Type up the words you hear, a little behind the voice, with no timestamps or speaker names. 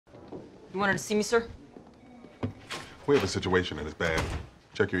You wanted to see me, sir? We have a situation and it's bad.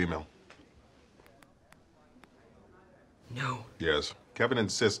 Check your email. No. Yes. Kevin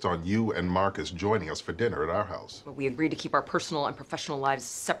insists on you and Marcus joining us for dinner at our house. But we agreed to keep our personal and professional lives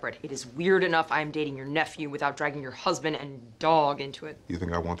separate. It is weird enough I am dating your nephew without dragging your husband and dog into it. You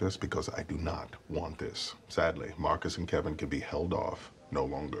think I want this? Because I do not want this. Sadly, Marcus and Kevin can be held off no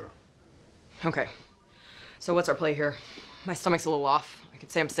longer. Okay. So what's our play here? My stomach's a little off. I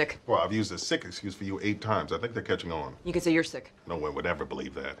could say I'm sick. Well, I've used a sick excuse for you 8 times. I think they're catching on. You could say you're sick. No one would ever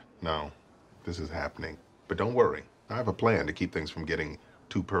believe that. No, this is happening. But don't worry. I have a plan to keep things from getting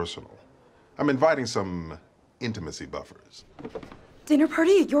too personal. I'm inviting some intimacy buffers. Dinner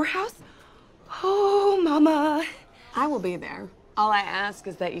party at your house? Oh, Mama. I will be there. All I ask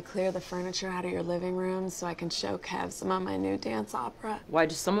is that you clear the furniture out of your living room so I can show Kev some of my new dance opera. Why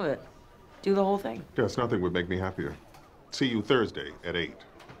just some of it? Do the whole thing. Yes, nothing would make me happier. See you Thursday at 8.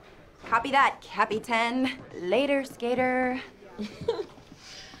 Copy that, Capitan. Later, skater.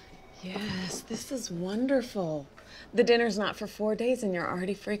 Yes, this is wonderful. The dinner's not for 4 days and you're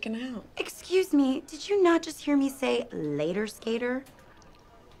already freaking out. Excuse me, did you not just hear me say later, skater?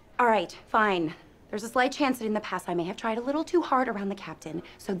 All right, fine. There's a slight chance that in the past I may have tried a little too hard around the captain.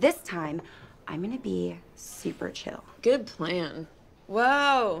 So this time, I'm gonna be super chill. Good plan.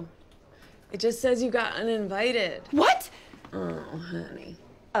 Whoa. It just says you got uninvited. What? Oh, honey.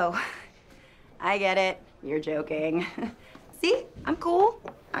 Oh, I get it. You're joking. See, I'm cool.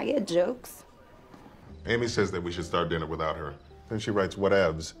 I get jokes. Amy says that we should start dinner without her. Then she writes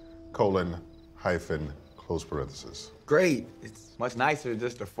whatevs, : close parenthesis. Great. It's much nicer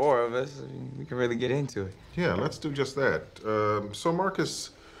just the 4 of us. We can really get into it. Yeah, let's do just that. So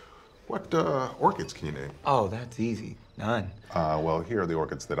Marcus, what orchids can you name? Oh, that's easy. None. Well, here are the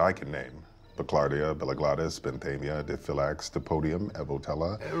orchids that I can name. Baclardia, Bellaglottis, Benthamia, Diphylax, Dipodium,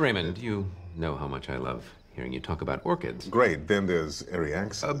 Evotella. Raymond, you know how much I love hearing you talk about orchids. Great. Then there's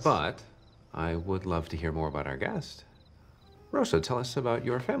Erianxus. But I would love to hear more about our guest. Rosa, tell us about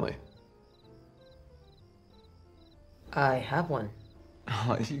your family. I have one.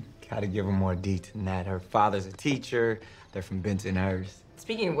 Oh, you gotta give her more deets than that. Her father's a teacher. They're from Bensonhurst.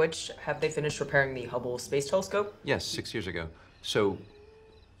 Speaking of which, have they finished repairing the Hubble Space Telescope? Yes, 6 years ago. So,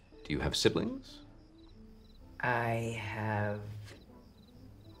 do you have siblings? I have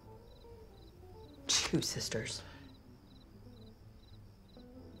 2 sisters.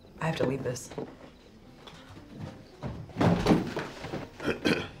 I have to leave this.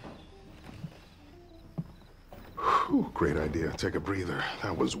 Whew, great idea. Take a breather.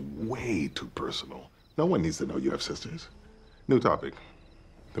 That was way too personal. No one needs to know you have sisters. New topic.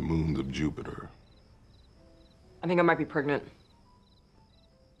 The moons of Jupiter. I think I might be pregnant.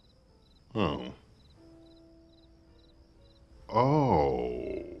 Oh.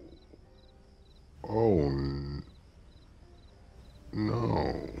 Oh. Oh,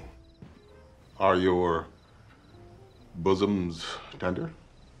 no. Are your bosoms tender?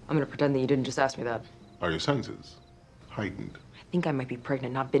 I'm gonna pretend that you didn't just ask me that. Are your senses heightened? I think I might be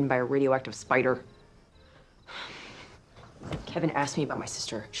pregnant, not bitten by a radioactive spider. Kevin asked me about my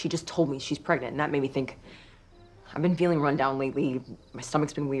sister. She just told me she's pregnant, and that made me think. I've been feeling run down lately. My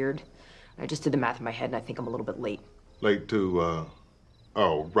stomach's been weird. I just did the math in my head, and I think I'm a little bit late. Late to,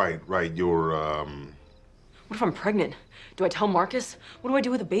 oh, right. You're, What if I'm pregnant? Do I tell Marcus? What do I do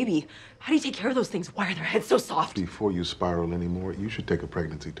with a baby? How do you take care of those things? Why are their heads so soft? Before you spiral anymore, you should take a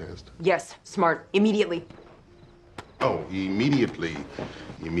pregnancy test. Yes, smart. Immediately. Oh, immediately.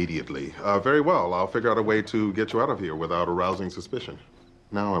 Very well. I'll figure out a way to get you out of here without arousing suspicion.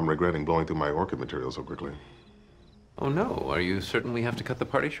 Now I'm regretting blowing through my orchid material so quickly. Oh, no. Are you certain we have to cut the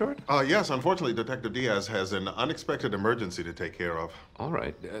party short? Yes, unfortunately, Detective Diaz has an unexpected emergency to take care of. All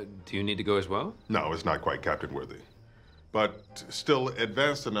right. Do you need to go as well? No, it's not quite captain-worthy. But still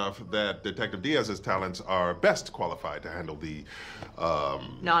advanced enough that Detective Diaz's talents are best qualified to handle the,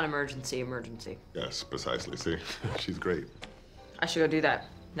 Non-emergency emergency. Yes, precisely. See, she's great. I should go do that.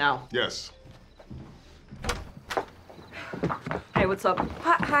 Now. Yes. Hey, what's up?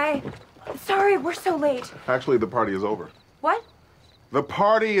 Hi. Sorry, we're so late. Actually, the party is over. What? The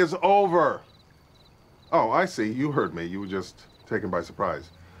party is over! Oh, I see. You heard me. You were just taken by surprise.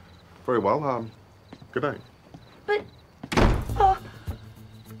 Very well. Good night. But